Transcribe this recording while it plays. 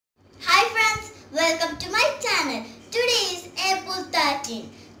welcome to my channel. Today is April 13.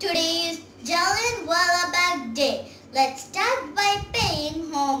 Today is Jallianwala Bagh Day. Let's start by paying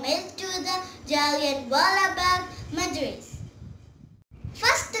homage to the Jallianwala Bagh martyrs.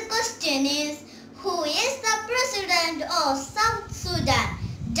 First question is, who is the president of South Sudan?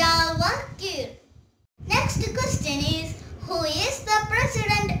 Salva Kiir. Next question is, who is the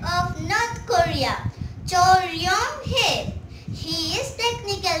president of North Korea? Cho Ryong-hae. He is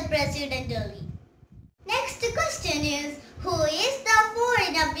technical president only. Next question is, who is the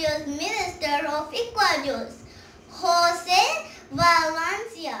foreign affairs minister of Ecuador? Jose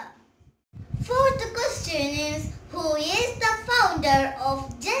Valencia. Fourth question is, who is the founder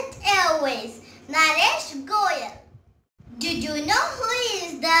of Jet Airways? Naresh Goyal. Did you know who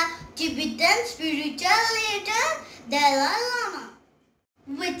is the Tibetan spiritual leader? Dalai Lama.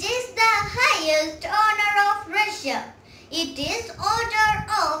 Which is the highest honor of Russia? It is Order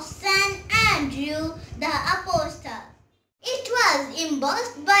of St. Andrew the Apostle. It was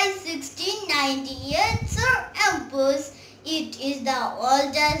embossed by 1698 Sir Empress. It is the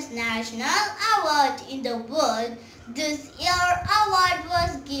oldest national award in the world. This year award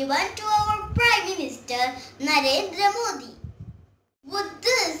was given to our Prime Minister Narendra Modi. With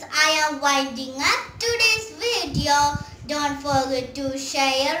this, I am winding up today's video. Don't forget to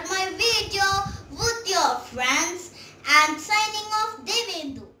share my video